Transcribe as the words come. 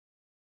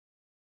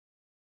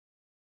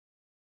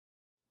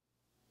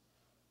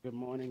Good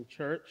morning,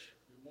 church.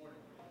 Good morning.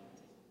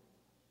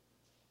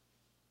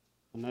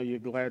 I know you're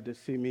glad to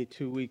see me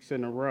 2 weeks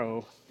in a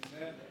row.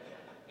 Amen.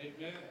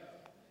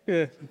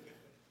 Amen.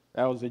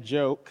 That was a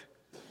joke.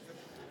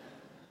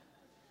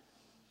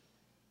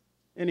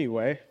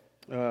 Anyway,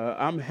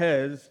 I'm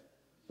Hez,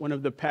 one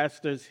of the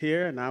pastors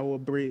here, and I will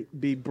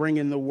be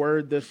bringing the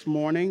word this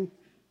morning.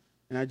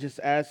 And I just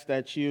ask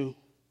that you,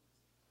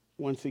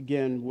 once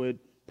again, would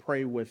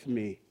pray with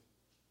me.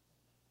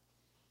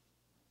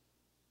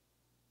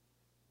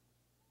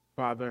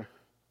 Father,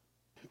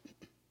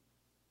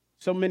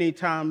 so many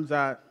times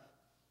I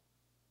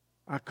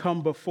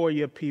come before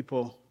your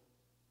people.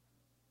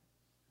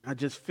 I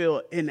just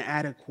feel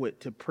inadequate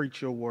to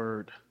preach your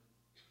word.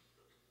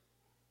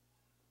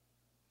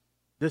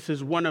 This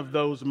is one of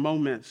those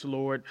moments,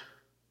 Lord.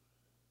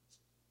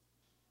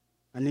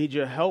 I need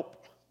your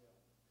help.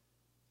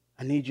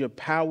 I need your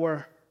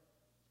power.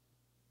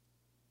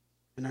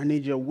 And I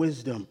need your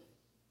wisdom.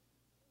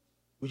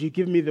 Would you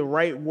give me the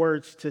right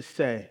words to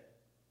say?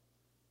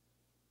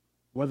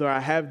 Whether I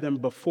have them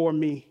before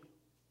me,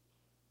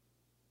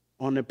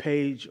 on the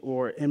page,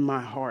 or in my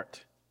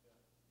heart.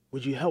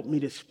 Would you help me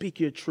to speak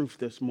your truth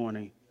this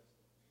morning,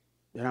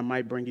 that I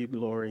might bring you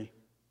glory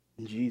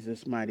in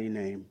Jesus' mighty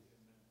name?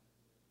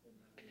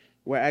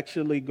 We're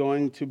actually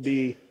going to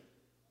be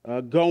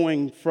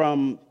going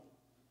from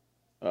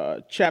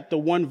chapter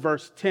 1,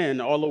 verse 10,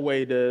 all the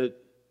way to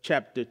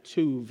chapter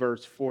 2,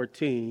 verse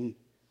 14.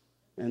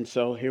 And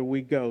so here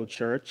we go,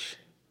 church.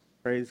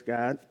 Praise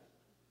God.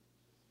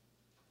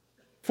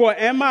 For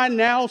am I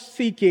now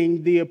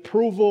seeking the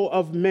approval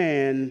of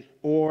man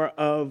or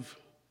of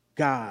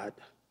God?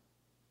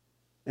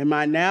 Am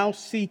I now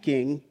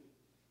seeking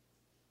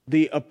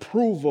the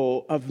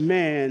approval of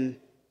man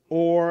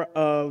or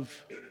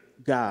of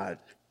God?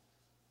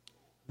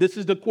 This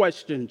is the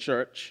question,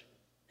 church.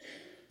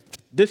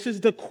 This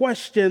is the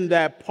question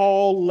that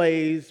Paul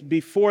lays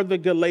before the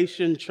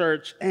Galatian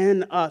church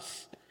and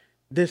us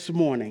this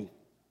morning.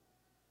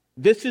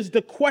 This is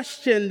the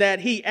question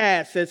that he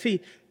asks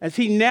as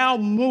he now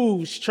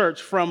moves, church,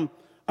 from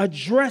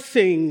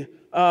addressing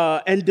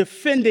and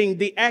defending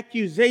the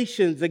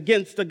accusations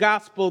against the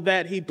gospel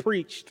that he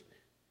preached,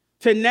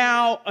 to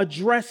now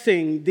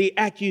addressing the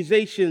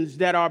accusations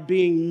that are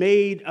being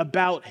made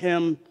about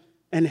him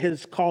and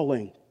his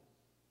calling.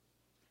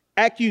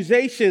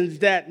 Accusations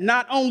that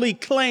not only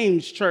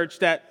claims, church,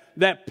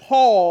 that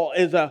Paul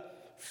is a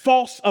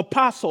false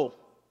apostle,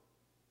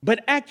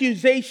 but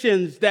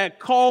accusations that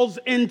calls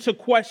into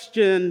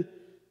question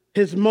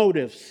his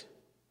motives,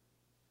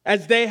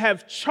 as they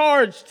have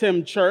charged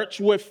him, church,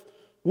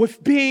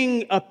 with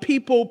being a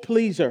people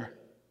pleaser,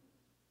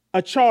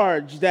 a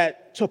charge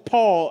that to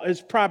Paul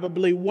is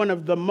probably one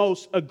of the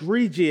most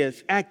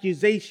egregious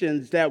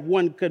accusations that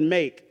one could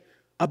make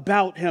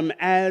about him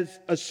as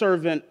a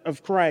servant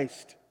of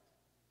Christ.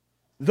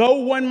 Though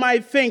one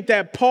might think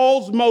that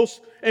Paul's most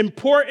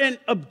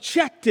important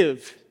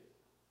objective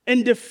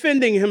in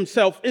defending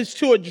himself is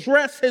to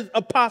address his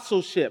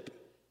apostleship,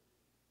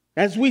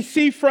 as we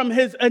see from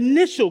his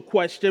initial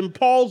question,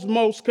 Paul's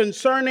most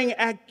concerning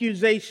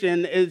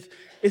accusation is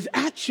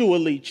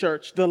actually,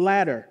 church, the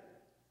latter.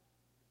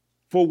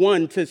 For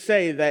one to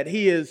say that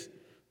he is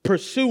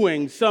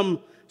pursuing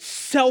some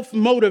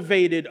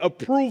self-motivated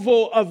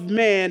approval of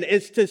man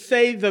is to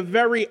say the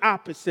very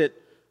opposite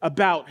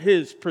about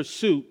his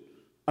pursuit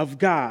of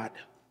God.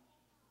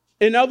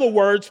 In other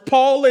words,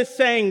 Paul is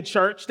saying,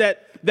 church,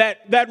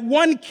 that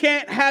one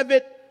can't have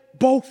it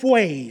both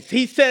ways.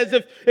 He says,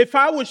 if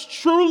I was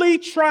truly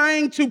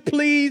trying to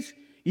please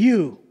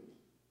you,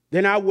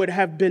 then I would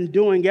have been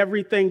doing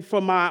everything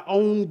for my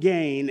own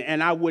gain,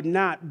 and I would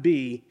not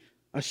be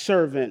a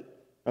servant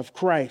of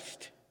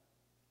Christ.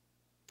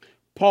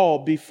 Paul,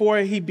 before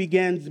he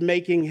begins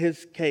making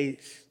his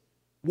case,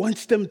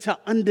 wants them to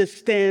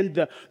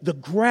understand the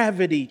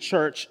gravity,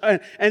 church,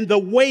 and the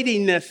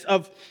weightiness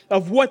of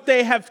what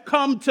they have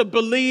come to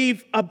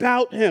believe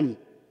about him.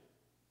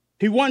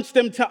 He wants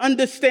them to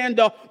understand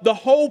the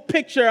whole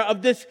picture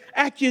of this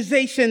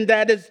accusation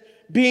that is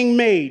being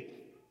made.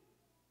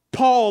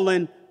 Paul,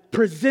 in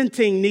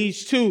presenting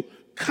these two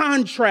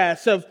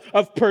contrasts of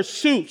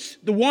pursuits,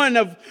 the one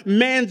of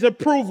man's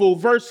approval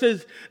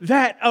versus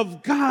that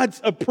of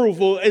God's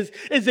approval,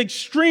 is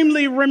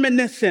extremely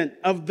reminiscent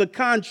of the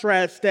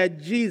contrast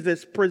that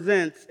Jesus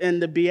presents in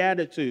the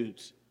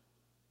Beatitudes.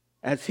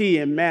 As he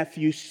in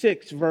Matthew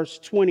 6, verse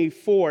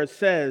 24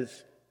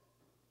 says,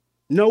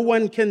 "No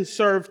one can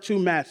serve two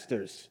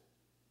masters,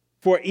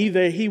 for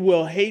either he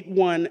will hate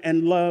one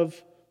and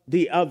love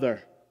the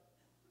other,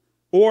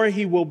 or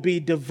he will be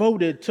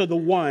devoted to the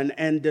one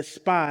and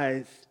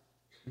despise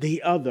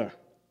the other."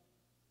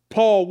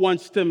 Paul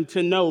wants them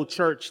to know,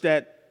 church,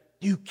 that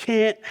you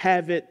can't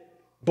have it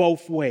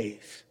both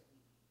ways.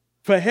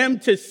 For him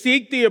to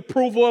seek the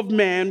approval of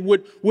man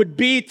would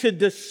be to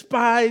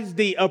despise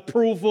the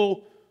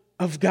approval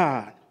of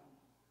God.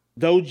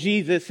 Though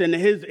Jesus, in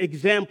his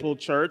example,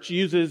 church,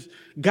 uses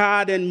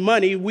God and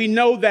money, we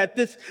know that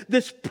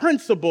this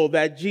principle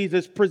that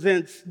Jesus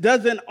presents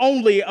doesn't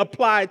only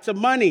apply to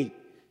money,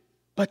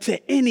 but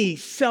to any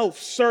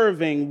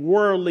self-serving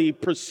worldly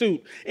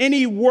pursuit,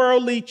 any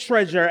worldly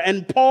treasure.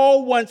 And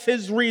Paul wants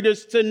his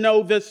readers to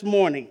know this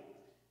morning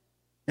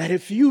that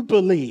if you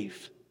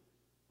believe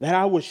that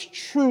I was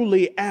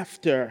truly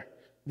after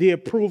the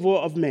approval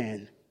of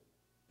man,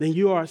 then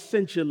you are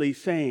essentially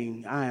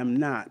saying, I am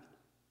not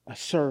a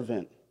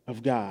servant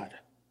of God.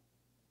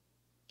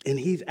 And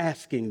he's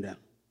asking them,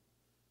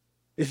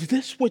 is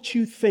this what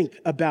you think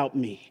about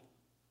me?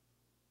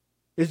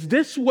 Is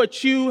this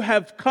what you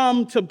have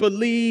come to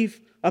believe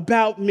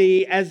about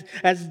me as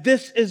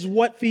this is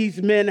what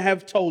these men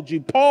have told you?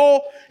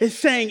 Paul is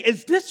saying,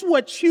 is this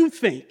what you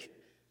think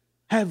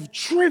have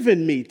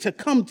driven me to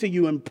come to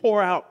you and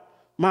pour out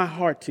my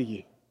heart to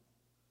you?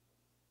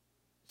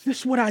 Is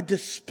this what I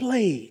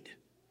displayed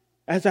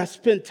as I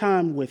spent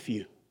time with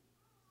you?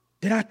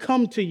 Did I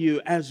come to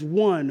you as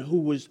one who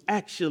was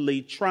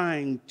actually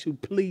trying to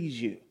please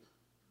you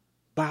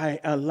by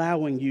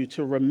allowing you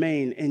to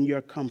remain in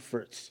your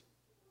comforts?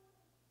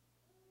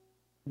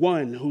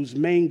 One whose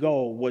main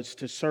goal was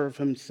to serve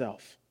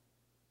himself,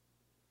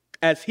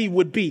 as he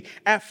would be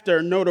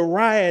after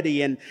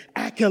notoriety and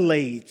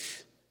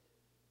accolades.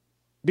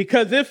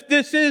 Because if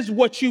this is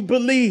what you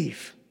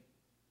believe,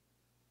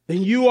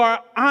 then you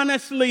are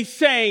honestly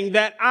saying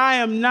that I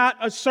am not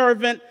a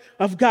servant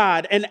of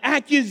God, an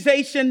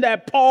accusation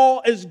that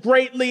Paul is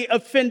greatly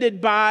offended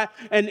by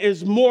and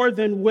is more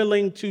than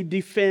willing to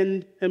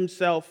defend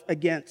himself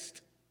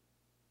against.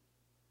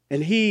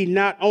 And he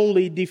not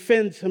only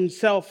defends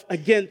himself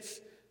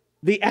against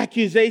the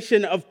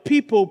accusation of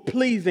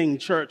people-pleasing,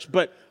 church,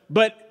 but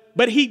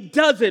he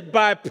does it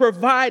by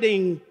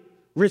providing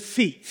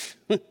receipts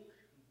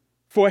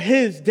for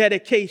his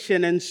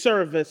dedication and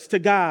service to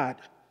God.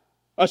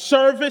 A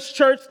service,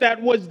 church,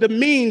 that was the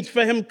means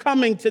for him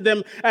coming to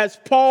them as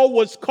Paul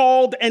was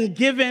called and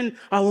given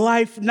a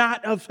life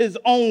not of his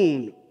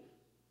own,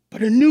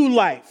 but a new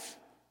life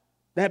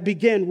that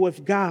began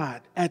with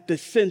God at the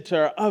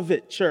center of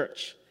it,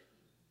 church.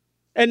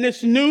 And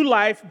this new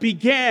life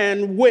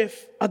began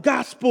with a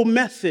gospel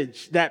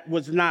message that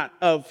was not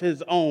of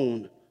his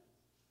own.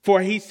 For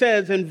he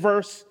says in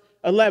verse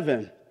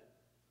 11,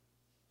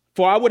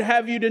 for I would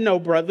have you to know,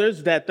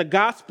 brothers, that the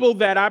gospel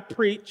that I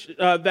preach,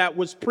 that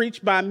was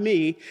preached by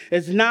me,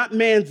 is not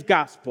man's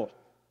gospel.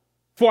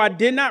 For I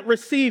did not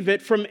receive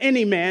it from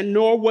any man,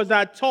 nor was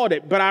I taught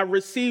it, but I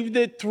received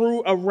it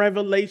through a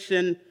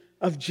revelation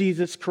of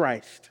Jesus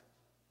Christ.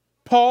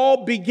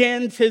 Paul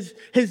begins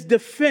his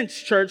defense,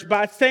 church,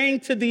 by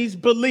saying to these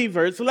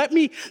believers, let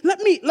me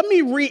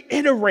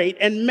reiterate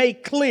and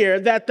make clear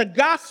that the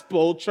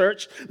gospel,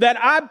 church,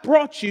 that I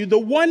brought you, the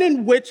one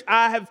in which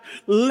I have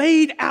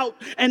laid out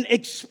and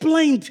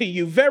explained to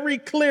you very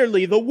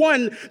clearly, the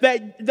one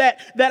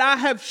that I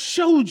have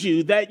showed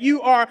you that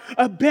you are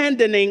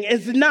abandoning,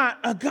 is not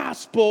a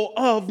gospel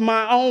of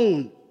my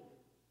own.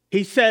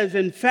 He says,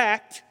 in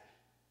fact,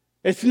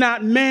 it's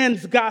not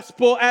man's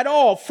gospel at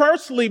all.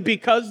 Firstly,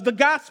 because the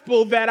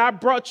gospel that I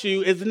brought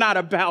you is not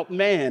about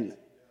man.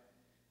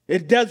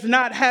 It does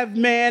not have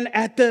man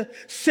at the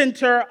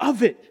center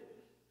of it.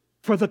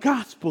 For the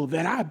gospel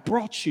that I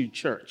brought you,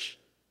 church,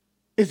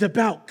 is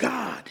about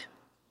God.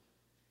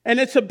 And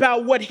it's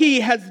about what he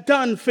has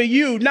done for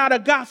you, not a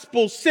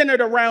gospel centered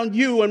around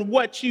you and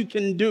what you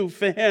can do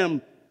for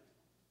him.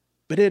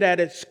 But it at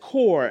its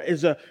core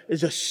is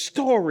a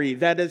story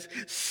that is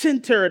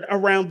centered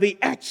around the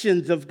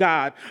actions of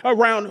God,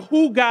 around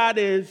who God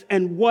is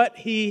and what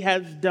he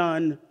has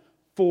done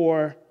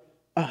for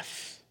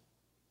us.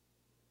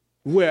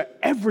 Where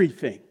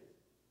everything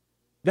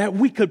that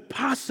we could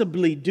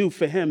possibly do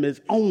for him is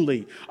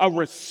only a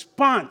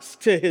response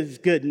to his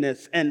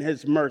goodness and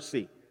his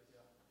mercy.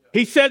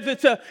 He says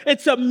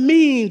it's a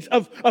means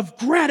of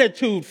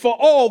gratitude for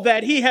all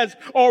that he has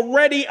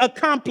already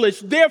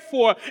accomplished.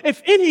 Therefore,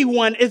 if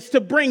anyone is to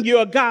bring you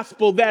a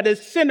gospel that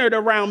is centered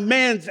around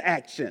man's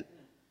action,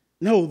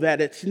 know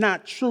that it's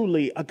not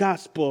truly a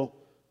gospel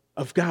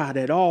of God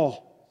at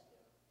all.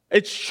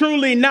 It's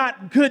truly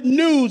not good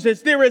news,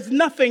 as there is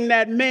nothing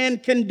that man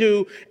can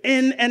do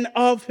in and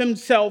of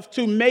himself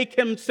to make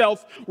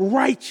himself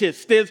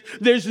righteous.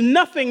 There's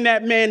nothing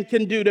that man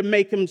can do to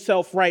make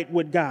himself right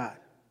with God.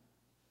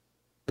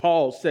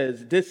 Paul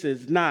says this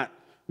is not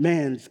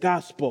man's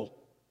gospel.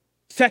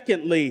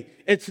 Secondly,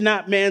 it's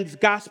not man's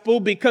gospel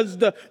because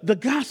the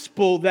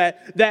gospel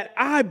that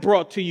I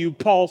brought to you,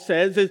 Paul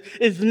says,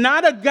 is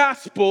not a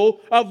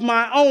gospel of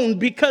my own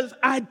because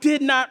I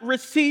did not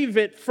receive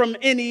it from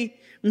any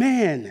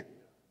man.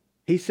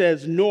 He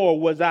says, nor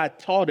was I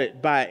taught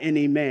it by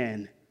any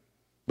man.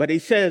 But he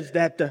says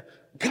that the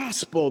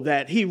gospel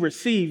that he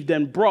received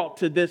and brought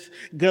to this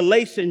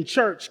Galatian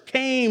church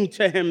came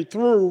to him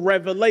through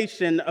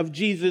revelation of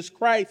Jesus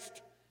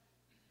Christ.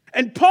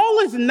 And Paul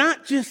is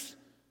not just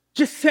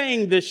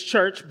saying this,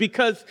 church,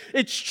 because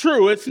it's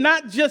true. It's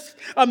not just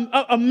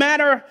a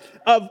matter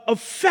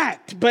of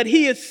fact, but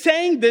he is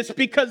saying this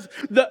because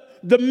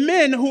the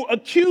men who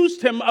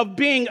accused him of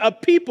being a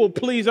people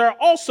pleaser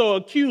also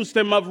accused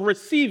him of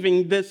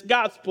receiving this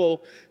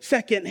gospel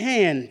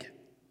secondhand.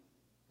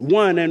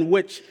 One in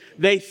which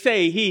they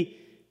say he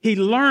he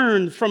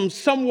learned from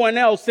someone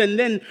else and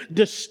then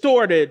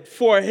distorted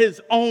for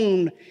his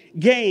own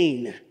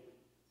gain.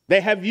 They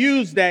have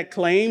used that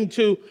claim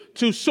to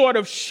sort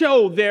of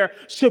show their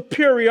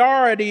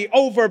superiority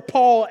over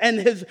Paul and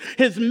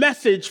his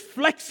message,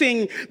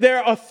 flexing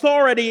their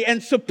authority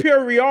and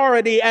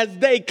superiority as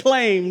they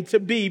claim to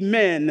be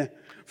men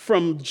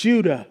from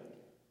Judah.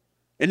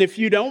 And if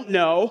you don't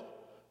know,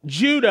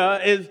 Judah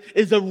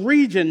is a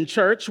region,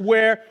 church,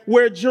 where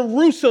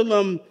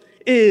Jerusalem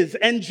is.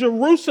 And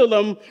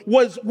Jerusalem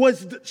was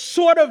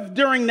sort of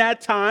during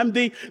that time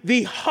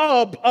the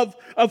hub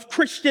of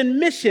Christian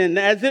mission,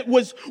 as it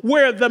was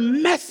where the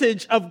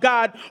message of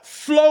God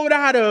flowed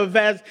out of,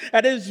 as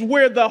it is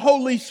where the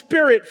Holy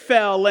Spirit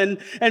fell, and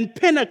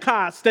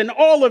Pentecost and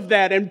all of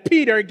that, and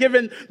Peter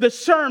giving the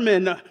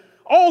sermon.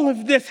 All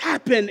of this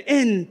happened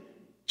in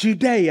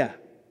Judea.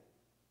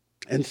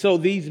 And so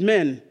these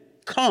men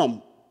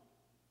come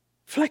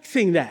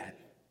flexing that.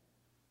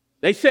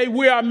 They say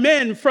we are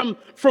men from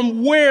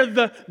where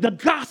the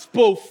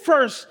gospel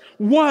first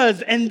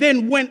was and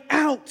then went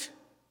out,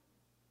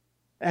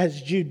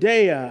 as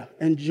Judea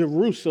and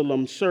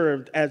Jerusalem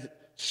served as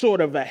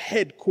sort of a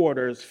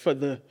headquarters for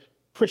the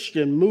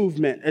Christian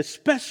movement,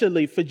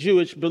 especially for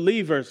Jewish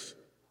believers.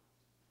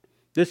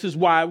 This is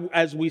why,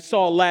 as we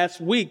saw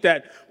last week,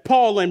 that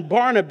Paul and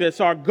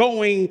Barnabas are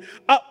going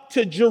up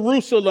to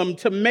Jerusalem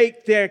to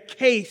make their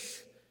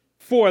case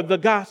for the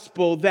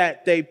gospel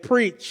that they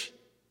preach.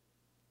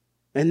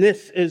 And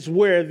this is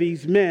where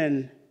these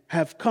men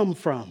have come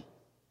from.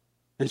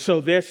 And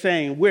so they're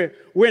saying we're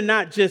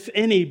not just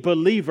any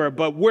believer,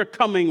 but we're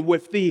coming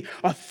with the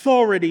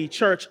authority,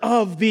 church,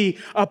 of the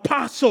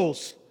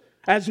apostles,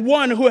 as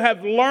one who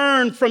have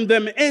learned from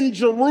them in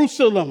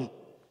Jerusalem.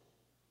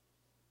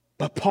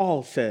 But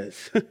Paul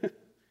says,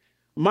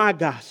 my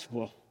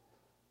gospel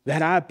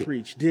that I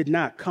preach did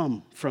not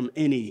come from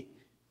any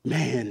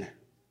man.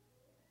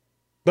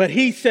 But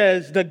he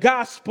says the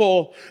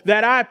gospel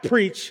that I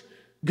preach,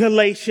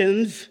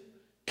 Galatians,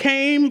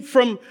 came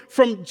from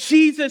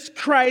Jesus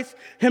Christ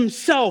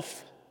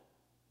himself.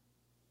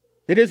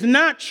 It is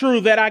not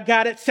true that I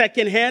got it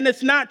secondhand.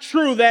 It's not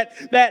true that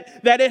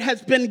it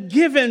has been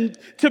given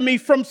to me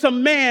from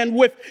some man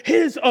with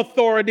his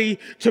authority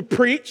to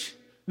preach.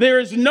 There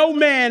is no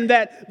man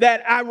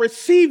that I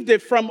received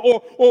it from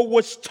or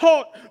was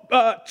taught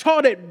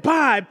it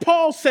by.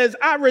 Paul says,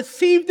 I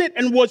received it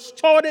and was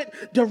taught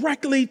it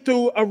directly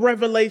through a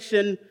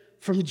revelation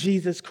from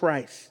Jesus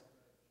Christ.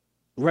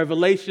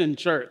 Revelation,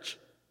 church,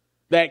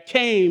 that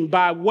came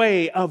by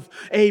way of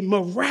a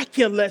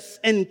miraculous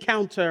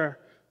encounter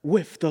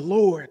with the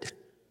Lord.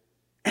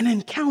 An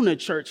encounter,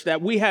 church,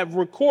 that we have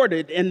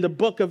recorded in the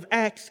book of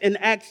Acts, in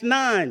Acts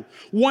 9,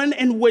 one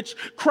in which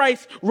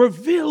Christ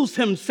reveals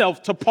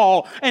himself to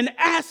Paul and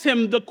asks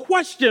him the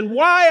question,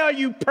 why are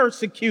you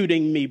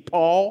persecuting me,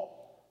 Paul?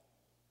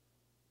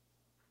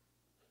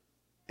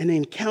 An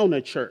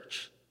encounter,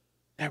 church,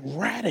 that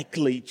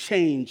radically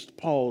changed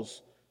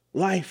Paul's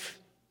life.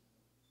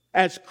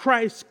 As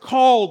Christ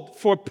called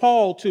for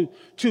Paul to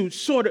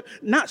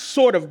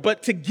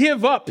but to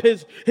give up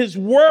his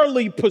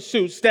worldly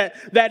pursuits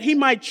that he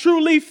might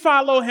truly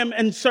follow him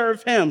and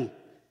serve him.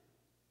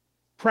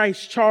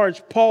 Christ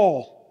charged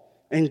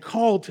Paul and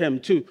called him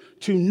to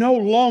no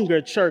longer,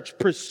 church,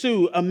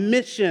 pursue a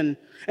mission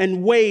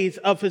and ways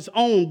of his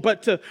own,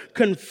 but to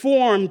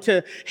conform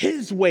to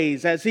his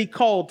ways as he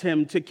called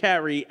him to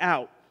carry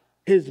out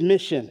his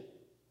mission.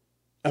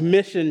 A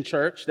mission,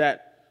 church,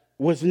 that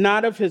was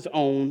not of his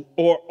own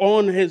or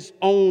on his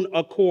own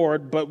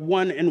accord, but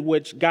one in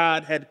which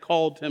God had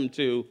called him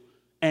to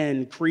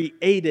and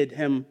created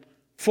him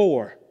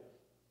for.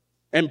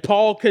 And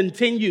Paul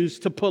continues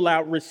to pull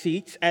out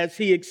receipts as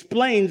he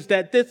explains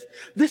that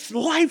this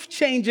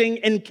life-changing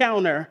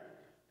encounter,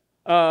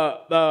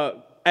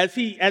 as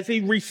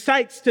he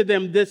recites to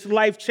them this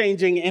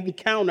life-changing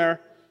encounter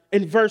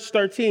in verse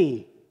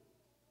 13.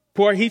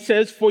 For he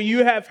says, for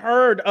you have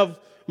heard of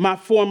my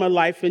former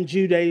life in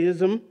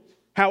Judaism,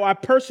 how I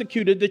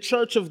persecuted the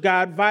church of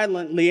God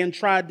violently and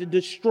tried to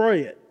destroy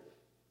it.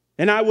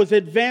 And I was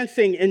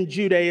advancing in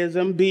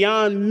Judaism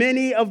beyond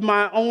many of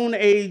my own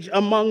age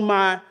among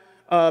my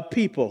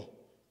people.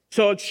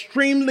 So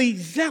extremely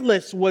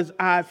zealous was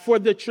I for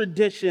the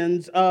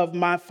traditions of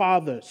my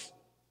fathers.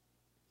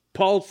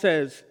 Paul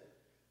says,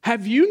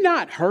 have you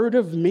not heard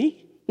of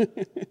me?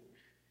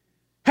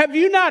 Have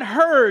you not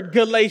heard,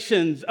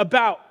 Galatians,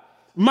 about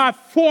my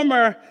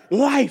former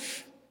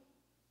life?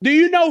 Do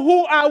you know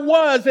who I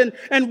was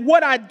and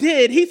what I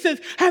did? He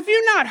says, have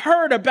you not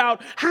heard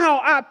about how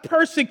I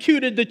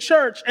persecuted the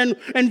church and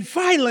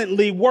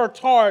violently worked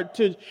hard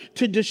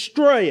to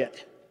destroy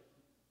it?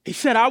 He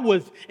said, I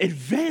was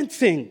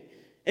advancing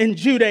in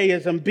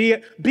Judaism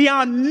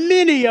beyond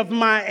many of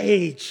my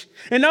age.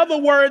 In other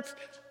words,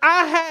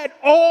 I had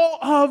all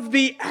of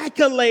the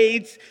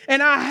accolades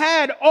and I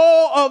had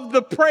all of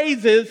the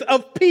praises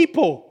of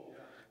people.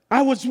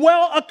 I was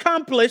well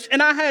accomplished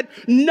and I had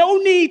no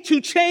need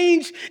to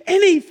change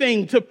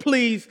anything to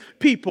please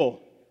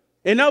people.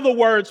 In other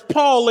words,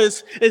 Paul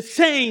is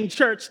saying,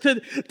 church,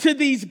 to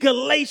these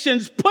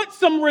Galatians, put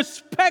some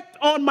respect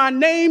on my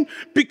name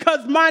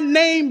because my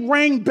name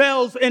rang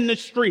bells in the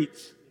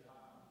streets.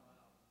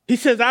 He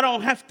says, I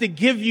don't have to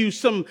give you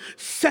some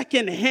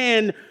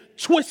secondhand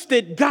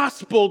twisted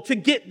gospel to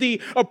get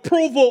the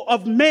approval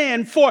of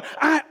man, for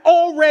I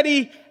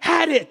already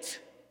had it.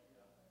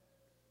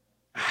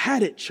 I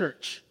had it,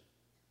 church,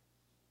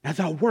 as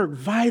I worked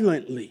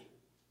violently,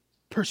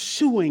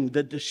 pursuing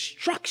the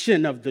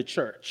destruction of the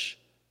church.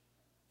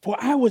 For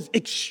I was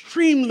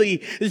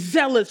extremely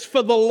zealous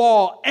for the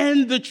law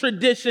and the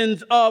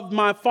traditions of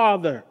my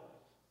father.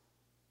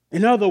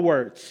 In other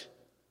words,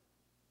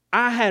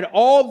 I had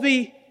all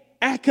the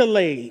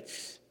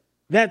accolades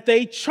that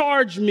they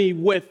charged me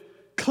with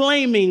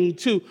claiming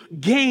to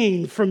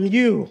gain from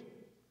you.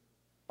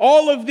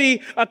 All of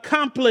the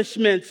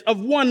accomplishments of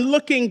one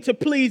looking to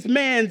please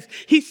man.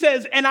 He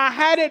says, and I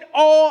had it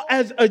all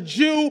as a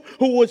Jew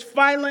who was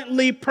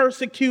violently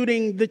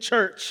persecuting the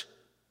church.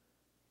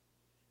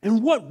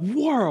 In what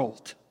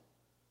world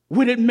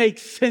would it make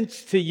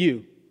sense to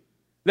you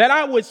that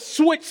I would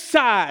switch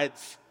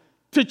sides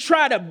to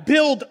try to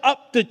build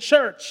up the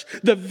church,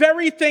 the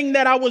very thing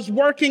that I was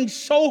working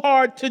so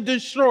hard to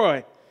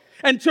destroy,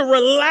 and to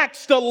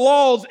relax the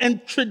laws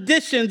and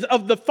traditions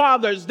of the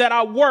fathers that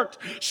I worked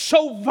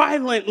so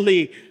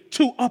violently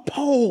to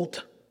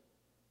uphold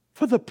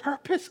for the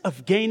purpose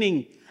of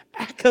gaining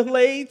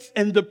accolades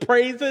and the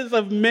praises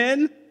of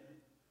men?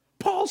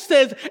 Paul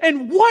says,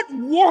 in what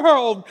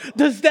world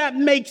does that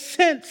make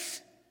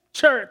sense,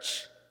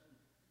 church?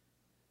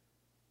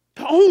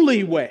 The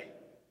only way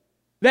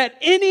that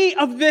any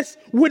of this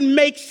would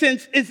make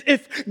sense is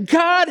if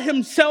God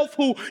himself,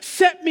 who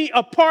set me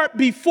apart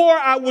before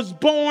I was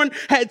born,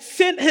 had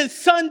sent his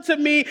son to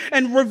me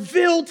and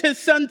revealed his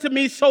son to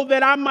me so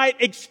that I might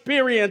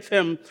experience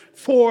him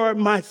for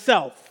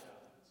myself.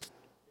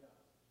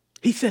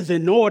 He says,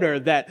 in order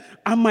that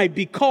I might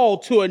be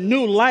called to a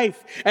new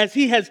life, as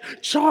he has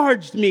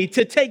charged me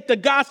to take the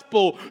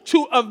gospel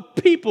to a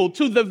people,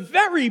 to the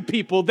very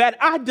people that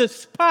I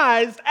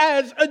despised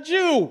as a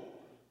Jew.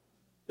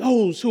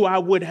 Those who I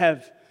would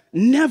have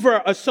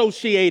never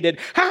associated.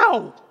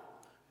 How?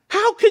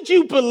 How could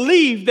you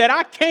believe that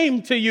I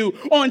came to you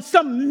on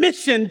some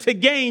mission to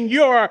gain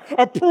your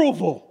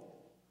approval?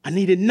 I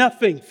needed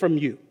nothing from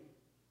you.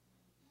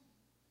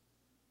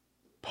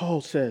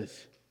 Paul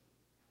says,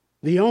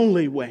 the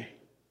only way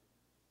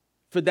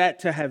for that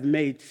to have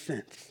made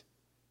sense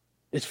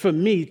is for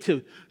me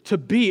to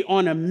be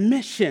on a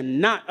mission,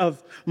 not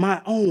of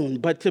my own,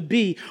 but to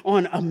be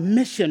on a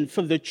mission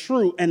for the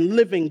true and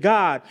living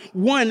God,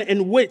 one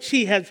in which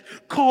he has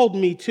called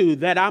me to,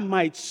 that I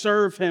might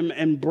serve him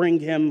and bring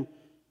him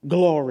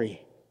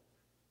glory.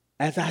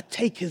 As I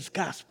take his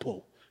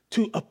gospel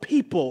to a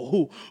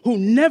people who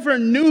never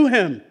knew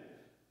him,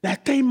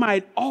 that they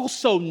might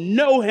also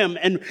know him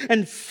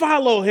and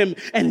follow him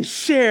and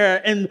share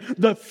in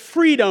the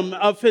freedom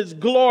of his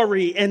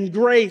glory and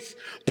grace.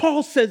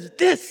 Paul says,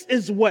 this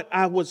is what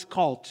I was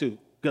called to,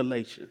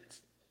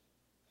 Galatians.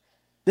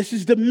 This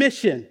is the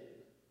mission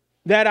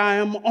that I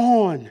am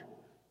on.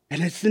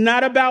 And it's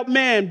not about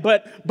man,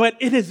 but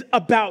it is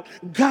about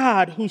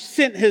God who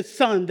sent his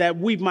son that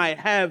we might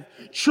have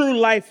true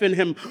life in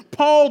him.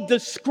 Paul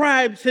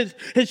describes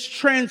his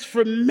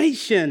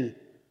transformation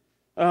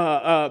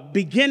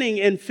beginning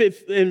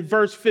in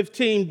verse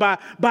 15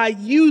 by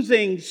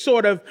using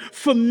sort of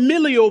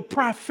familial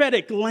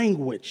prophetic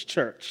language,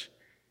 church,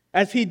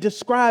 as he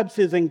describes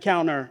his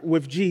encounter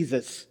with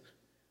Jesus.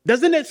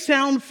 Doesn't it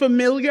sound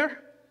familiar?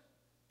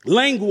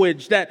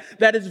 Language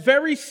that is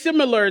very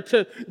similar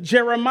to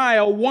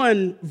Jeremiah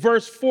 1,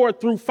 verse 4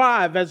 through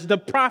 5, as the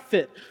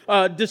prophet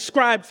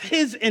describes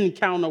his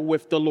encounter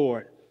with the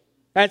Lord.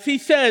 As he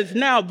says,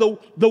 now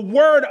the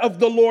word of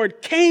the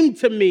Lord came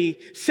to me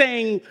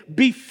saying,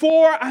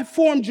 before I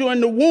formed you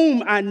in the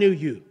womb, I knew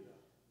you.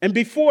 And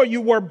before you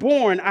were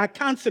born, I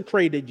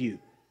consecrated you.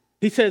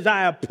 He says,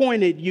 I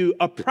appointed you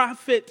a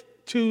prophet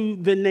to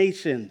the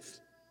nations.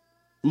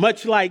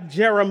 Much like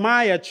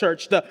Jeremiah,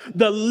 church,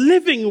 the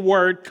living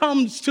word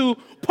comes to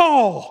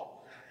Paul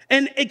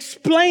and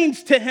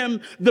explains to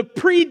him the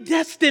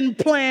predestined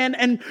plan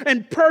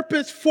and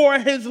purpose for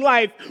his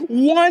life,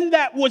 one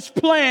that was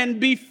planned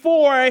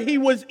before he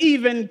was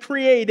even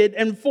created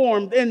and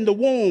formed in the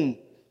womb,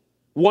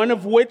 one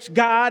of which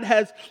God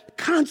has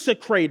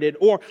consecrated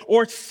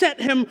or set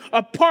him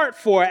apart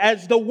for,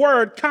 as the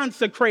word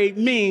consecrate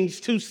means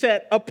to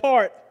set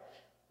apart,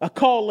 a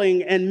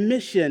calling and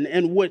mission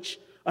in which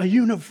a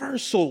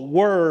universal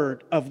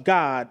word of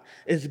God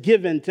is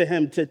given to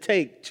him to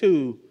take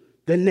to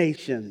the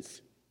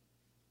nations.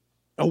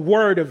 A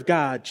word of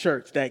God,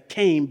 church, that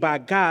came by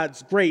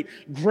God's great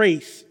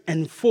grace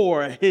and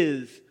for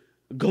his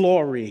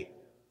glory.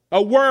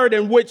 A word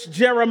in which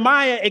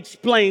Jeremiah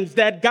explains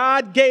that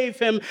God gave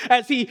him,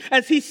 as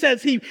he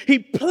says, he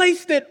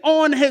placed it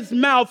on his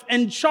mouth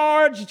and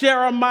charged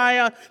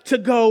Jeremiah to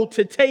go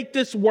to take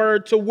this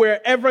word to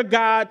wherever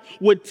God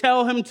would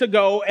tell him to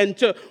go and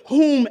to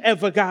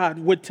whomever God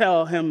would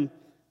tell him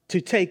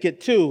to take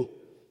it to.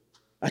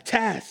 a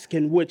task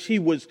in which he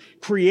was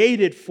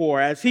created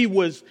for, as he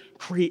was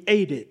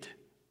created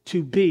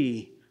to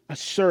be a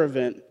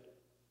servant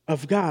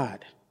of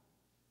God.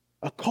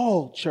 A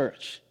called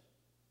church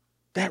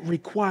that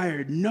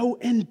required no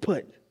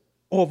input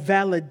or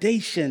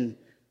validation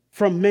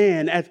from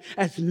man,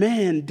 as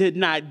man did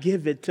not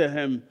give it to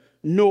him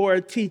nor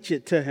teach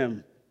it to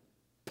him.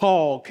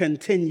 Paul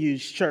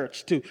continues,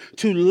 church,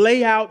 to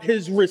lay out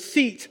his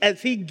receipts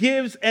as he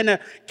gives an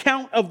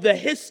account of the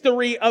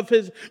history of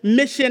his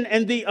mission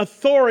and the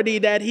authority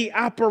that he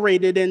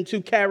operated in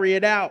to carry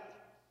it out.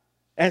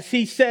 As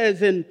he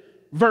says in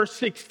verse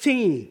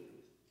 16,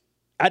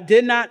 I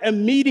did not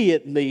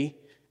immediately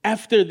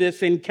after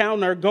this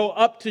encounter go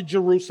up to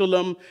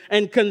Jerusalem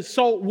and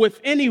consult with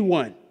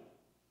anyone.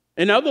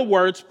 In other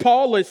words,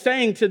 Paul is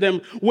saying to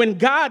them, when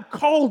God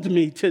called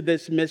me to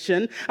this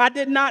mission, I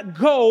did not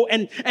go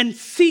and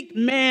seek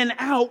man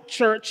out,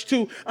 church,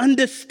 to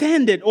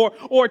understand it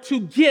or to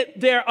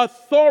get their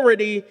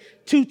authority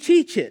to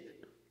teach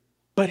it.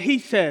 But he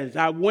says,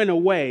 I went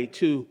away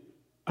to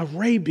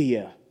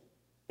Arabia.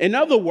 In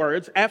other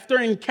words, after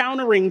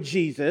encountering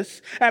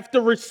Jesus,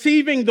 after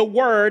receiving the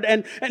word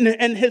and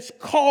his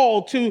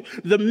call to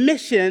the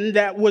mission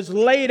that was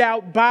laid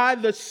out by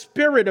the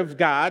Spirit of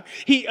God,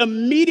 he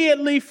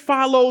immediately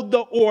followed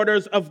the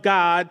orders of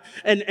God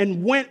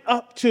and went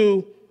up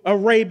to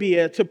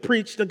Arabia to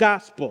preach the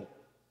gospel,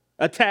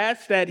 a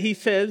task that he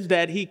says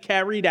that he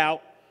carried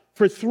out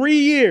for 3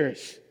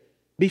 years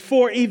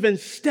before even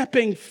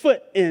stepping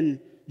foot in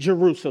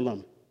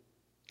Jerusalem.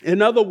 In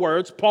other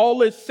words,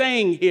 Paul is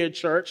saying here,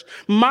 church,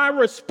 my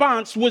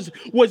response was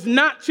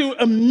not to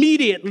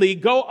immediately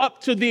go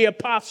up to the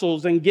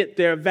apostles and get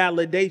their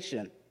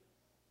validation,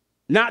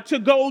 not to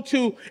go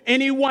to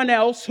anyone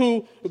else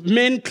who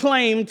men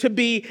claim to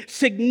be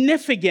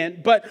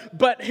significant,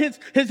 but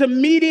his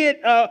immediate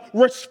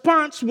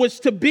response was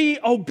to be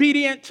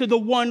obedient to the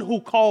one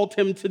who called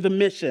him to the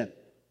mission,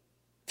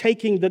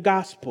 taking the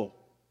gospel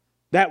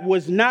that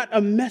was not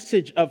a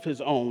message of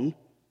his own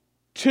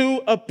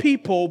to a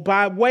people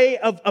by way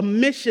of a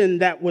mission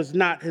that was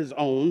not his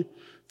own,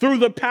 through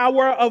the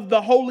power of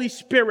the Holy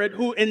Spirit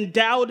who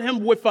endowed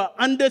him with an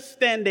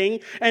understanding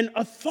and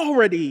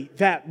authority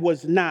that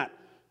was not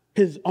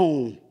his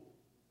own.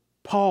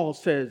 Paul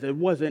says it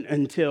wasn't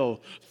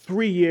until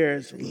 3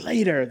 years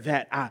later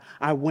that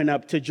I went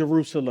up to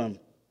Jerusalem.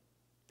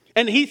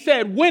 And he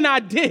said, when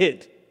I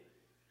did,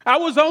 I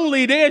was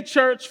only there,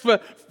 church,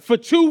 for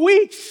 2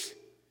 weeks.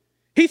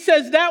 He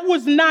says that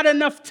was not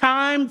enough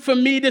time for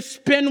me to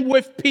spend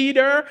with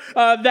Peter,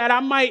 that I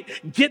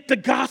might get the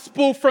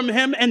gospel from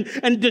him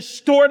and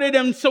distort it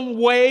in some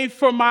way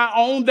for my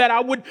own, that I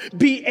would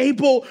be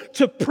able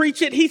to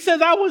preach it. He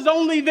says I was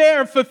only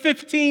there for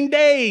 15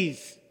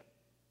 days.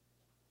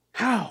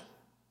 How?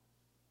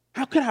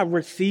 How could I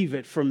receive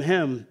it from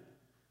him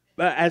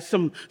as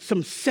some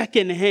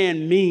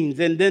secondhand means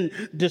and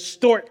then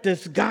distort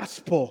this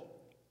gospel?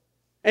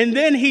 And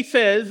then he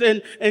says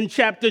in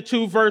chapter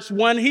 2, verse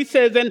 1, he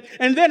says,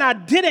 and then I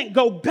didn't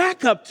go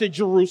back up to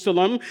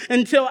Jerusalem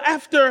until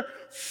after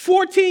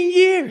 14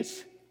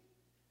 years.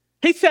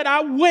 He said,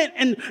 I went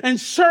and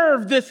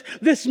served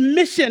this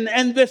mission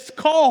and this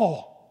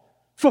call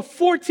for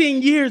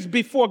 14 years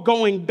before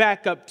going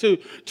back up to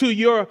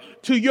your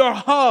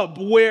hub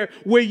where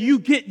you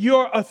get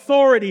your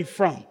authority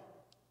from.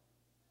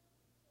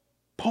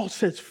 Paul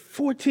says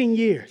 14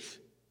 years.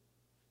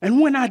 And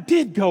when I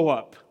did go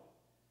up,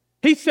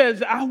 he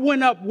says, I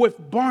went up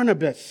with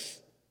Barnabas.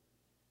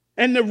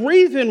 And the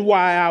reason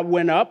why I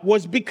went up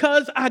was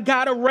because I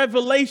got a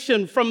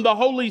revelation from the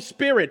Holy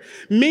Spirit,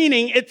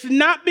 meaning it's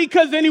not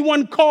because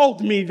anyone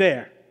called me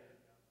there.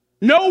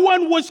 No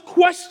one was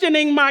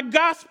questioning my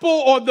gospel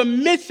or the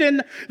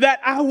mission that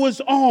I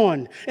was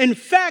on. In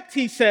fact,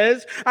 he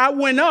says, I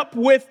went up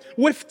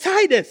with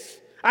Titus.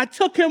 I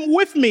took him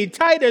with me,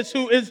 Titus,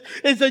 who is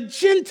a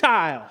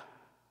Gentile.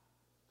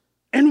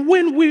 And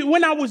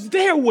when I was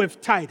there with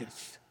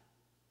Titus,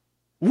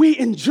 we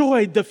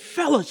enjoyed the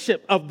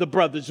fellowship of the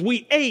brothers.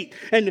 We ate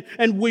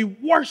and we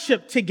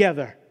worshiped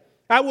together.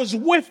 I was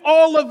with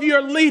all of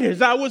your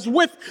leaders. I was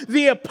with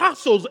the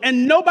apostles,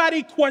 and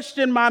nobody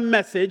questioned my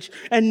message,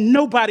 and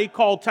nobody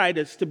called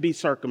Titus to be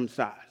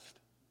circumcised.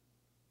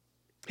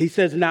 He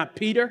says, not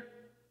Peter,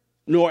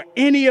 nor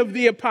any of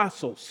the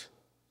apostles.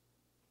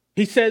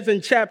 He says in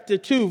chapter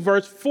 2,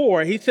 verse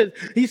 4, he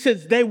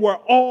says they were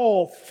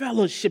all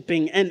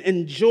fellowshipping and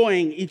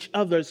enjoying each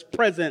other's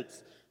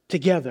presence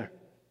together.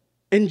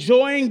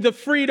 Enjoying the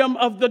freedom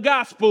of the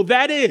gospel.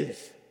 That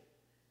is,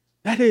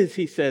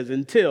 he says,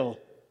 until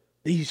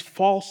these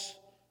false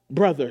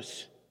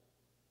brothers,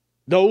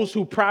 those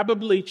who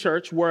probably,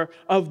 church, were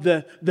of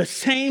the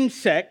same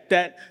sect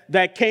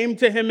that came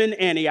to him in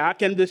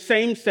Antioch and the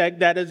same sect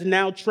that is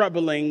now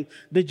troubling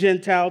the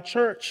Gentile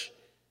church.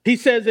 He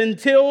says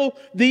until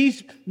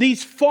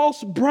these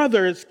false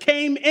brothers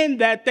came in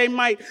that they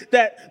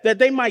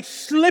might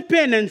slip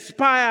in and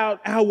spy out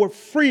our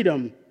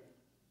freedom.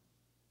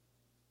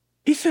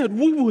 He said,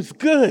 we was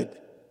good.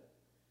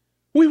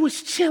 We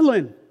was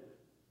chilling.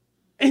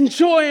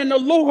 enjoying the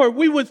Lord.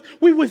 We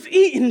was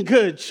eating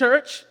good,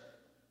 church.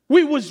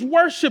 We was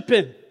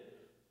worshiping.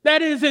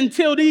 That is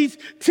until these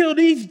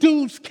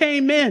dudes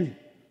came in.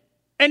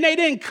 And they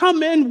didn't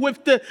come in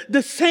with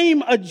the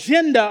same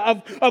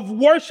agenda of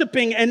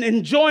worshiping and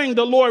enjoying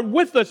the Lord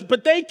with us,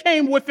 but they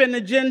came with an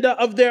agenda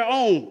of their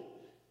own.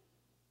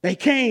 They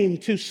came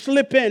to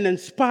slip in and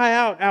spy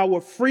out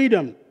our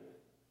freedom.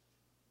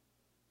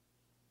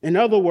 In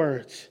other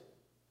words,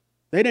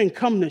 they didn't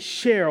come to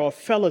share or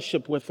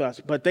fellowship with us,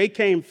 but they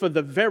came for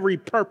the very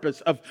purpose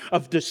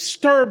of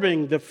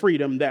disturbing the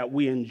freedom that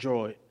we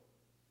enjoyed,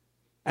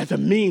 as a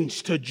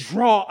means to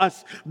draw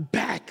us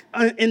back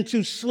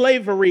into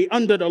slavery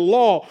under the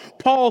law.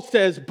 Paul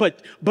says,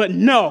 but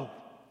no,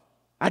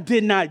 I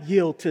did not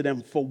yield to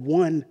them for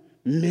 1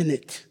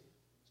 minute.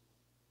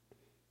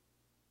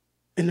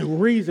 And the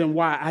reason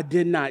why I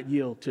did not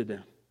yield to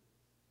them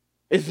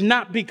is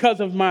not because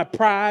of my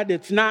pride.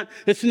 It's not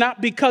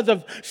because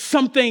of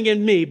something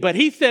in me. But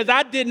he says,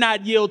 I did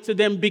not yield to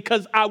them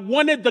because I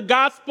wanted the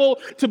gospel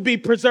to be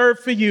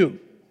preserved for you.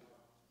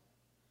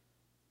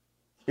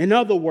 In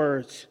other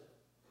words,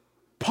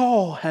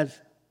 Paul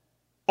has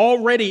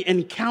already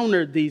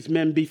encountered these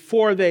men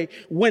before they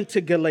went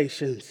to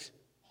Galatians.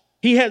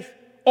 He has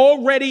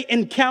already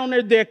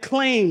encountered their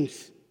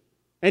claims.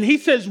 And he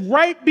says,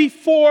 right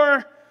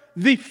before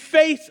the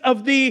face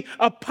of the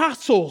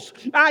apostles,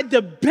 I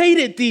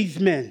debated these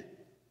men.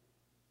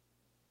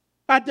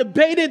 I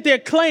debated their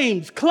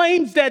claims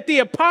that the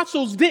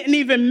apostles didn't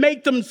even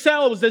make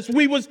themselves as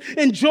we was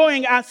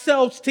enjoying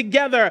ourselves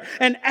together.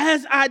 And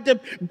as I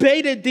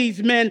debated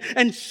these men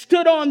and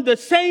stood on the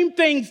same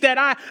things that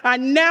I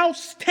now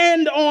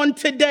stand on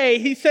today,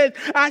 he said,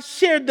 I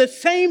shared the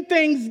same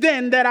things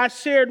then that I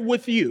shared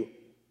with you.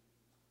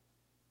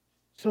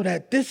 So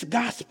that this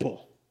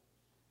gospel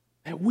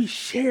that we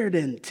shared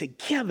in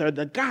together,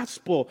 the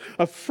gospel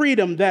of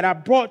freedom that I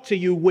brought to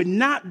you, would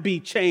not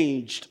be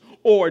changed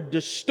or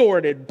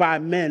distorted by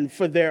men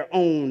for their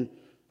own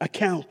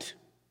account.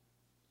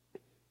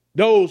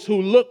 Those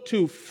who look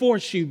to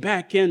force you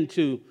back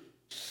into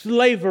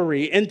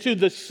slavery, into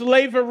the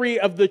slavery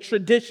of the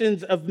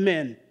traditions of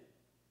men.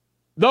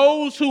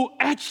 Those who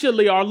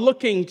actually are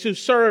looking to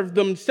serve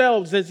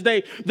themselves as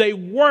they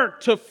work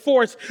to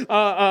force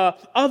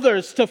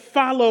others to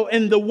follow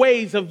in the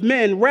ways of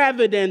men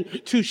rather than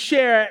to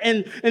share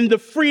in the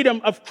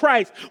freedom of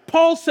Christ.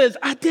 Paul says,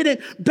 I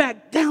didn't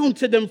back down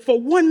to them for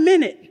 1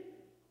 minute.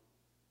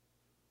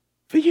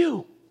 For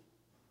you.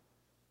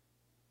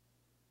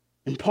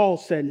 And Paul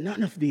said,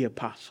 none of the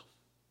apostles,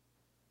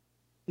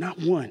 not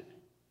one,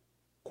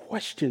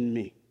 questioned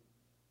me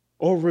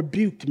or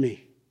rebuked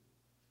me.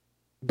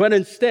 But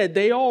instead,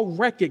 they all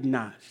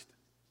recognized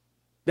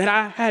that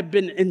I had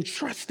been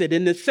entrusted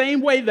in the same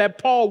way that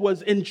Paul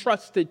was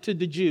entrusted to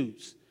the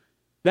Jews.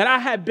 That I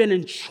had been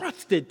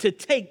entrusted to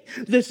take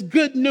this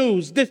good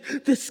news,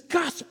 this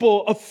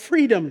gospel of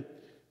freedom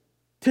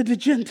to the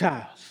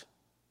Gentiles.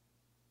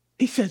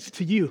 He says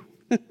to you,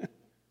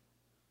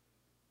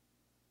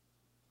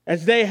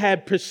 as they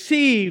had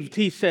perceived,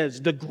 he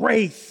says, the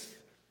grace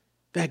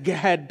that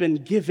had been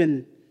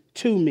given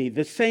to me,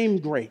 the same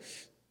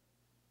grace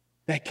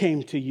that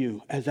came to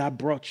you as I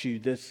brought you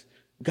this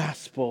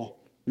gospel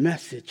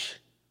message.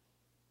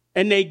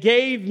 And they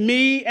gave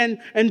me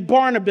and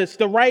Barnabas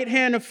the right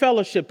hand of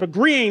fellowship,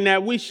 agreeing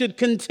that we should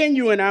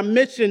continue in our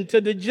mission to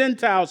the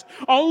Gentiles,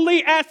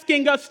 only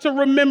asking us to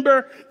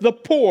remember the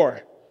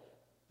poor.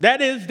 That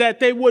is,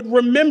 that they would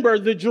remember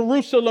the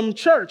Jerusalem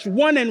church,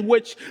 one in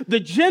which the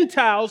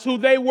Gentiles who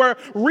they were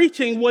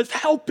reaching was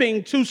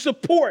helping to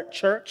support,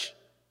 church.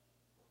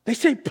 They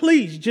say,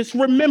 please, just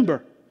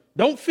remember,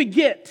 don't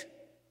forget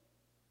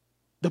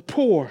the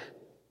poor.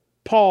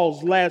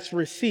 Paul's last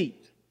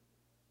receipt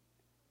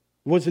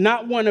was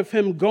not one of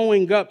him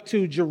going up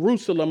to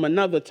Jerusalem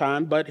another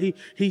time, but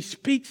he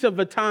speaks of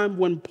a time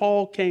when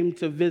Paul came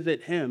to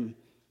visit him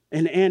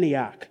in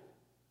Antioch.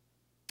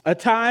 A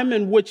time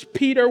in which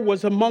Peter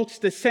was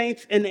amongst the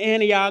saints in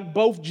Antioch,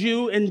 both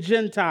Jew and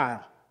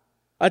Gentile.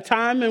 A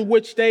time in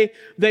which they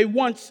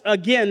once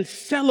again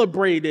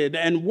celebrated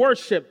and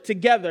worshiped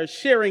together,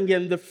 sharing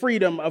in the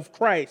freedom of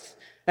Christ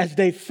as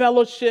they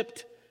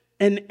fellowshiped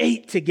and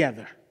ate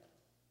together.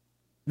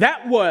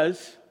 That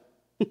was,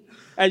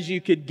 as you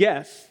could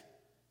guess,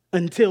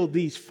 until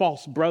these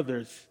false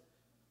brothers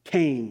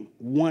came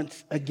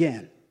once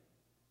again.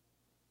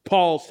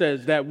 Paul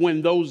says that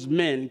when those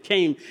men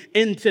came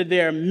into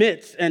their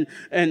midst and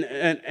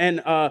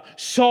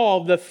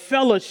saw the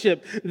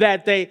fellowship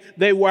that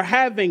they were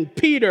having,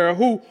 Peter,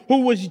 who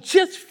was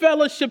just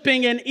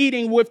fellowshipping and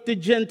eating with the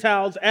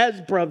Gentiles as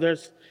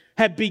brothers,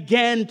 had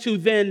began to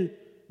then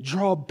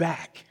draw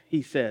back,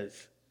 he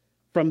says,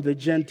 from the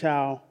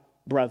Gentile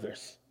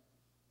brothers,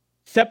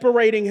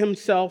 separating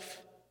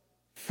himself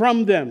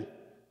from them.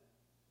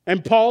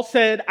 And Paul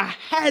said, I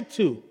had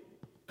to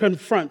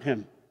confront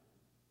him.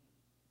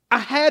 I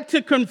had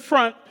to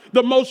confront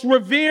the most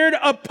revered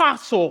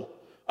apostle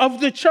of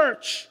the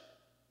church.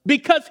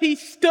 because he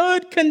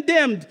stood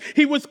condemned.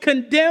 He was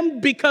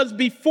condemned because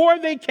before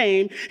they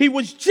came, he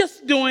was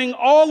just doing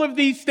all of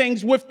these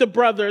things with the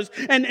brothers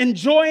and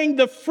enjoying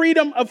the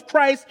freedom of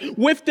Christ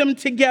with them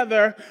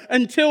together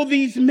until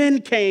these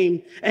men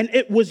came, and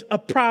it was a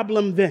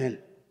problem then.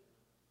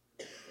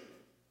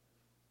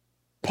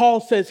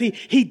 Paul says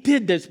he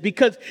did this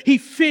because he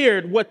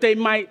feared what they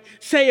might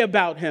say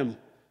about him.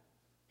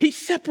 He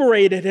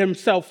separated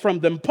himself from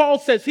them. Paul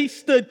says he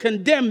stood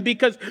condemned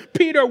because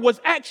Peter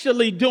was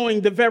actually doing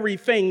the very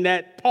thing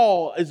that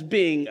Paul is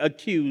being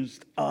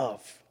accused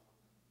of.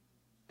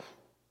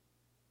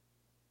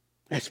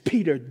 As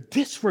Peter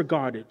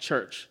disregarded,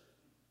 church,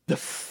 the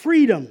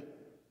freedom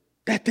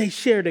that they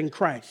shared in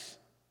Christ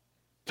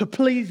to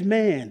please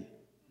man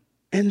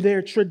and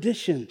their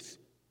traditions.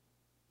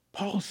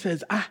 Paul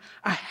says, I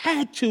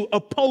had to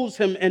oppose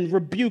him and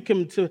rebuke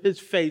him to his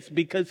face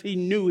because he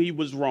knew he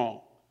was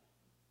wrong.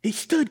 He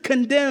stood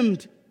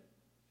condemned.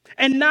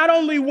 And not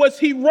only was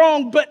he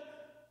wrong,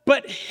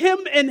 but him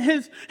and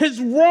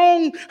his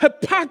wrong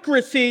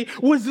hypocrisy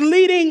was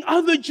leading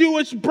other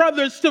Jewish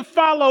brothers to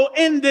follow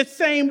in the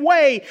same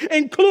way,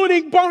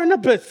 including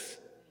Barnabas.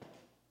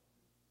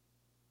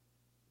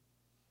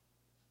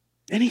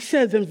 And he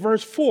says in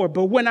verse 4,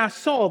 but when I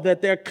saw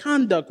that their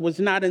conduct was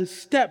not in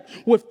step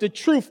with the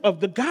truth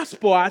of the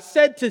gospel, I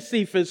said to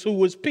Cephas, who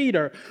was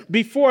Peter,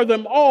 before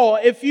them all,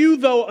 if you,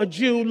 though a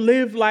Jew,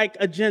 live like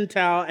a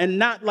Gentile and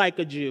not like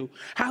a Jew,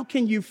 how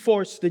can you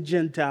force the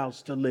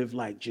Gentiles to live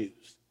like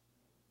Jews?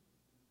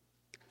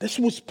 This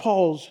was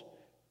Paul's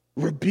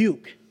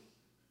rebuke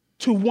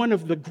to one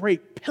of the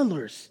great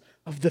pillars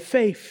of the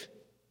faith.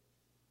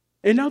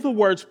 In other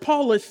words,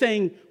 Paul is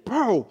saying,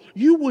 bro,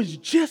 you was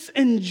just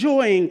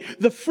enjoying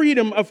the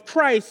freedom of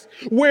Christ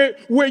where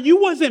you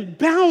wasn't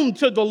bound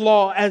to the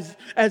law as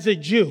a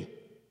Jew.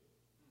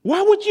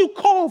 Why would you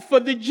call for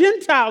the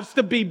Gentiles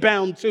to be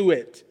bound to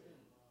it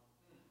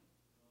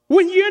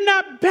when you're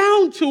not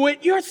bound to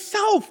it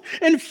yourself?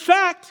 In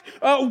fact,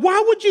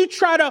 why would you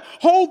try to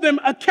hold them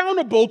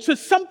accountable to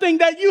something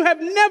that you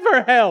have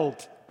never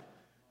held?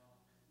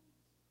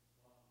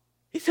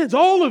 He says,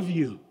 all of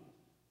you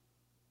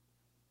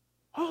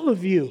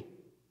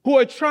who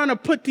are trying to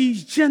put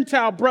these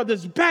Gentile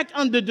brothers back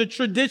under the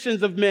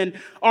traditions of men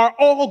are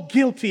all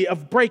guilty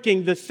of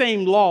breaking the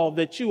same law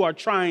that you are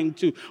trying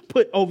to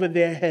put over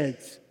their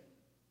heads.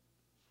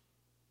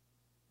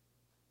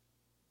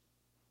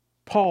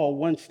 Paul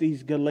wants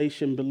these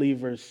Galatian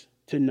believers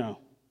to know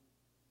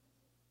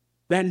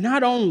that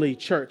not only,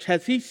 church,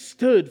 has he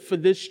stood for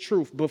this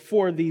truth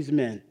before these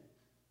men,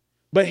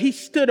 but he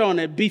stood on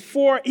it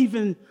before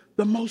even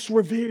the most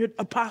revered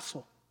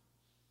apostle.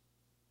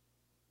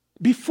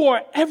 Before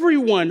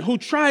everyone who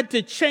tried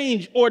to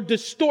change or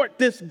distort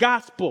this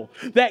gospel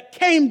that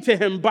came to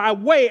him by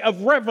way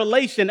of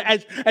revelation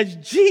as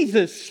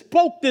Jesus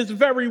spoke this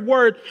very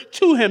word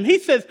to him. He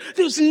says,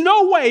 there's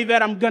no way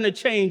that I'm going to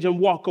change and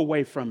walk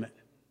away from it.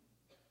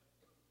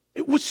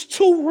 It was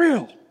too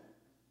real.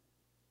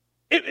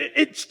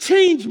 It's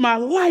changed my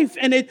life,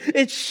 and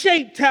it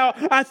shaped how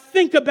I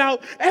think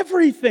about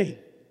everything.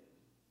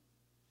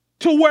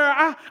 To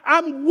where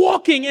I'm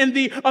walking in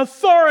the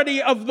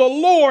authority of the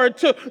Lord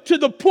to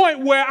the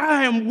point where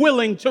I am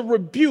willing to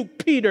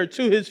rebuke Peter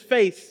to his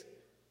face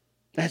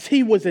as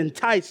he was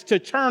enticed to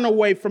turn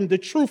away from the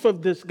truth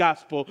of this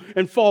gospel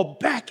and fall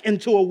back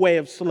into a way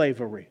of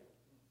slavery.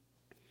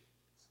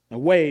 A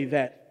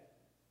way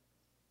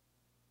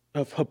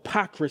of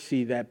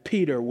hypocrisy that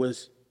Peter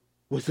was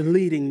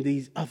leading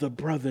these other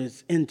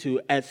brothers into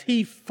as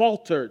he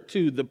faltered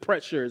to the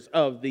pressures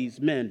of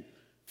these men,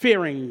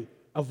 fearing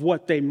of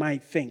what they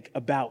might think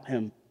about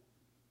him.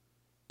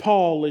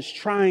 Paul is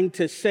trying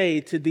to say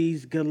to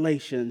these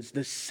Galatians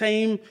the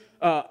same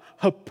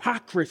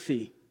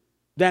hypocrisy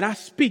that I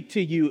speak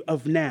to you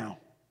of now.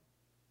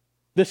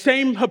 The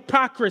same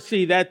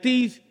hypocrisy that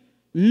these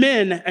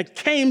men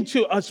came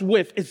to us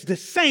with is the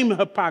same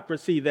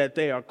hypocrisy that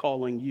they are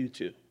calling you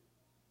to.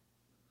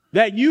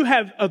 That you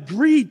have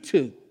agreed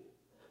to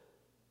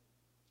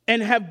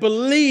and have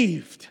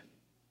believed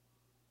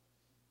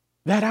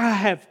that I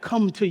have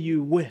come to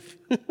you with.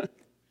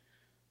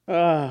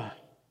 A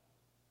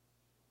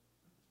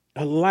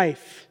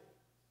life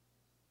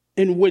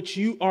in which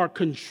you are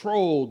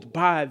controlled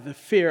by the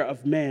fear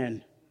of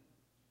man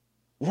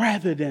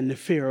rather than the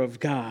fear of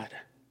God.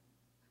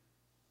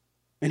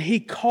 And he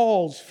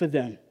calls for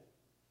them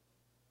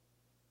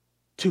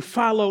to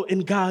follow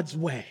in God's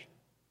way,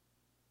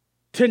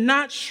 to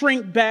not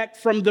shrink back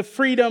from the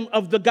freedom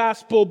of the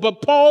gospel.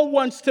 But Paul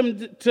wants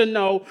them to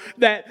know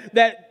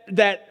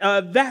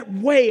that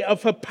way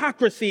of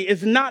hypocrisy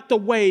is not the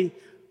way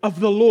of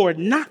the Lord,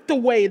 not the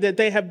way that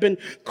they have been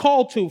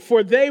called to,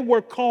 for they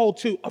were called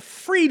to a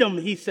freedom,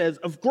 he says,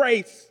 of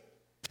grace.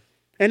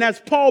 And as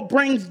Paul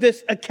brings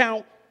this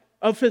account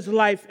of his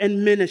life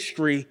and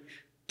ministry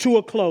to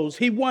a close,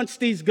 he wants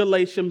these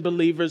Galatian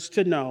believers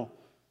to know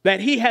that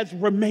he has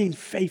remained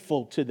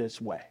faithful to this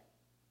way.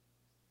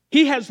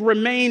 He has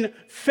remained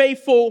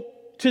faithful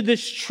to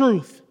this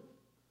truth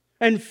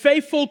and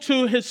faithful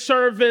to his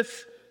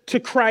service to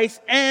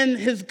Christ and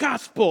his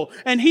gospel,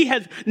 and he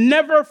has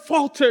never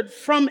faltered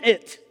from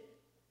it.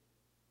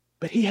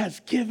 But he has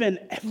given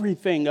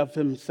everything of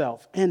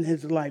himself and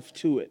his life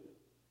to it.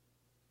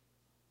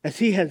 As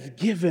he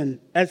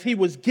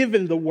was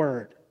given the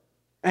word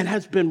and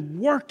has been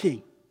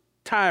working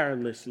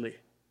tirelessly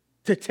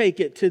to take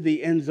it to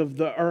the ends of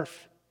the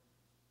earth.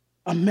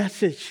 A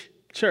message,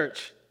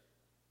 church,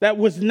 that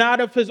was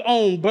not of his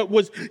own, but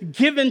was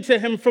given to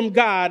him from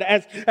God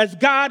as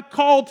God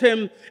called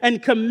him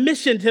and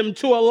commissioned him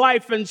to a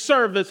life and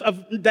service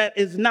that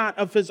is not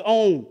of his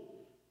own.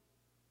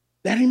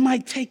 That he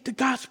might take the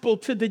gospel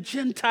to the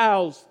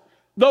Gentiles,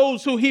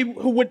 those who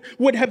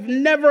would have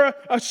never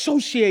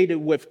associated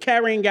with,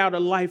 carrying out a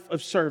life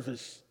of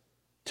service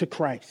to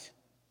Christ.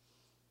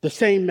 The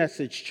same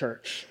message,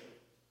 church,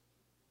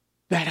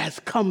 that has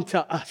come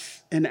to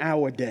us in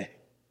our day.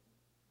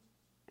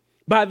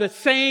 By the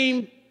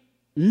same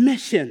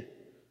mission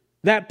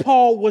that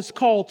Paul was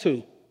called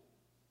to.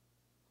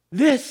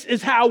 This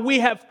is how we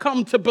have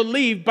come to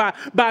believe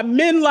by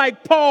men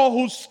like Paul,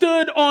 who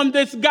stood on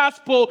this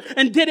gospel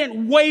and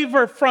didn't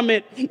waver from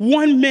it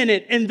 1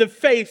 minute in the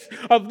face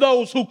of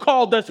those who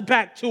called us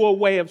back to a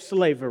way of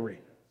slavery.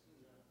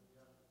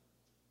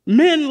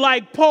 Men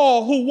like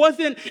Paul, who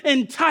wasn't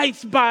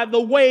enticed by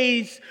the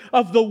ways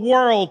of the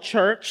world,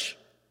 church,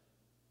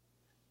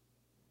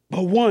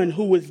 but one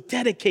who was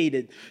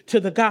dedicated to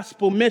the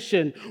gospel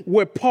mission,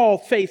 where Paul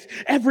faced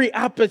every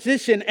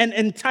opposition and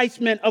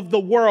enticement of the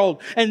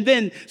world and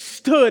then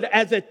stood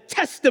as a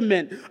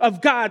testament of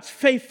God's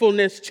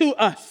faithfulness to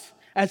us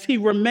as he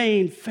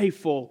remained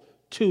faithful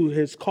to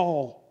his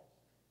call.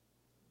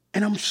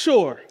 And I'm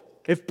sure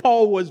if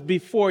Paul was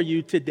before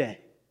you today,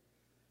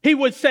 he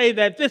would say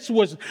that this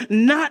was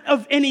not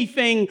of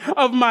anything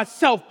of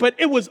myself, but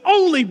it was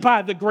only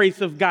by the grace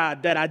of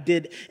God that I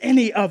did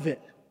any of it.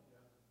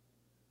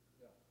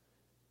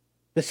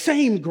 The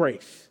same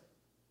grace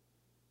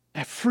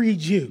that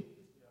freed you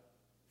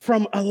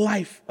from a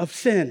life of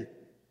sin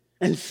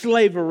and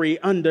slavery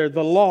under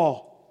the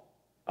law.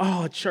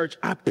 Oh, church,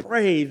 I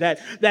pray that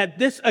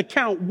this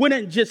account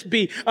wouldn't just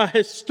be a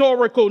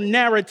historical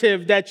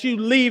narrative that you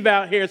leave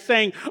out here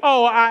saying,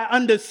 oh, I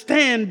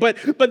understand, but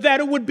that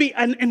it would be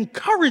an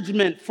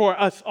encouragement for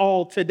us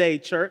all today,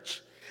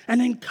 church. An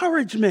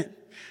encouragement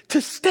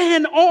to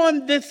stand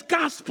on this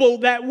gospel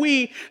that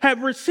we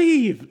have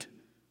received.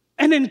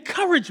 An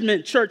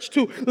encouragement, church,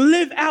 to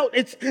live out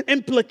its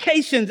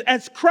implications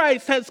as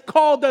Christ has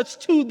called us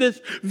to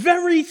this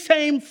very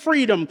same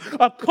freedom,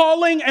 a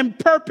calling and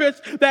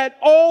purpose that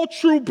all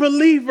true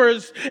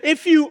believers,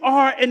 if you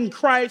are in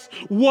Christ,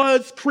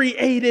 was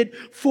created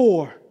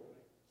for.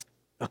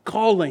 A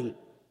calling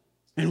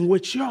in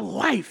which your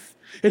life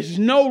is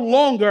no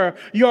longer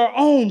your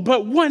own,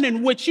 but one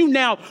in which you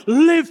now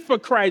live for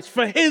Christ,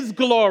 for his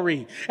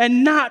glory,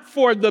 and not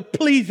for the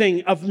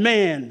pleasing of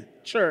man,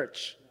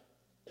 church.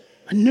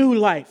 A new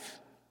life,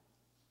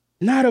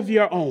 not of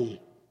your own,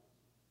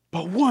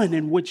 but one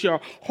in which your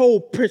whole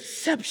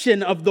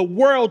perception of the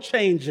world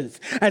changes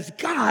as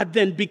God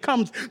then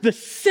becomes the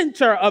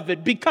center of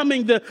it,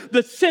 becoming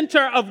the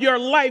center of your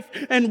life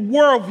and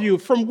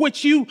worldview from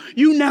which you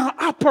now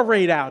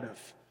operate out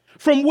of,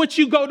 from which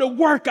you go to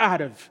work out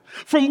of,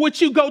 from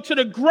which you go to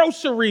the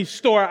grocery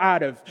store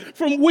out of,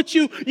 from which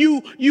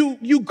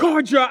you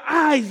guard your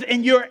eyes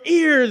and your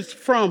ears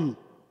from.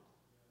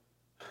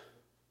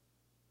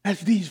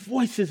 As these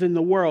voices in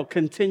the world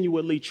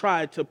continually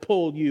try to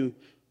pull you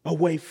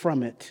away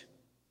from it.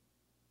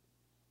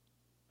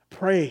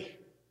 Pray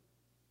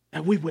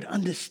that we would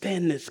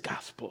understand this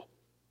gospel,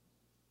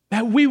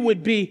 that we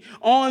would be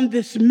on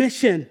this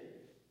mission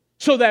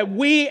so that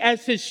we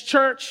as his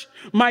church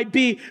might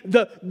be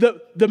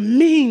the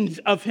means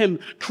of him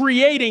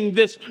creating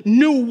this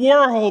new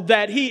world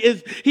that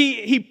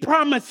he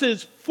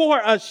promises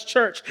for us,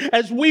 church,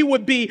 as we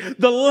would be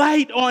the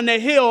light on the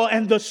hill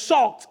and the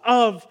salt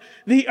of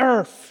the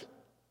earth,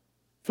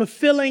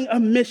 fulfilling a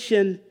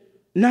mission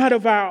not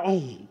of our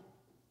own,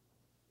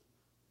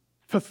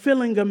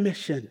 fulfilling a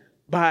mission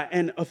by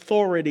an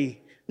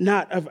authority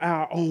not of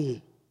our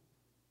own,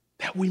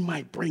 that we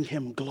might bring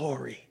him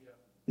glory,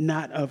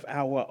 not of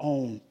our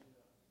own,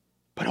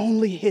 but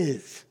only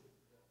his,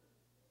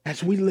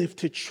 as we live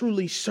to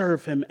truly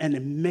serve him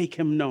and make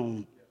him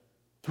known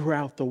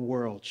throughout the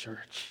world,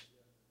 church.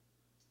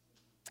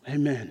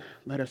 Amen.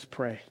 Let us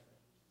pray.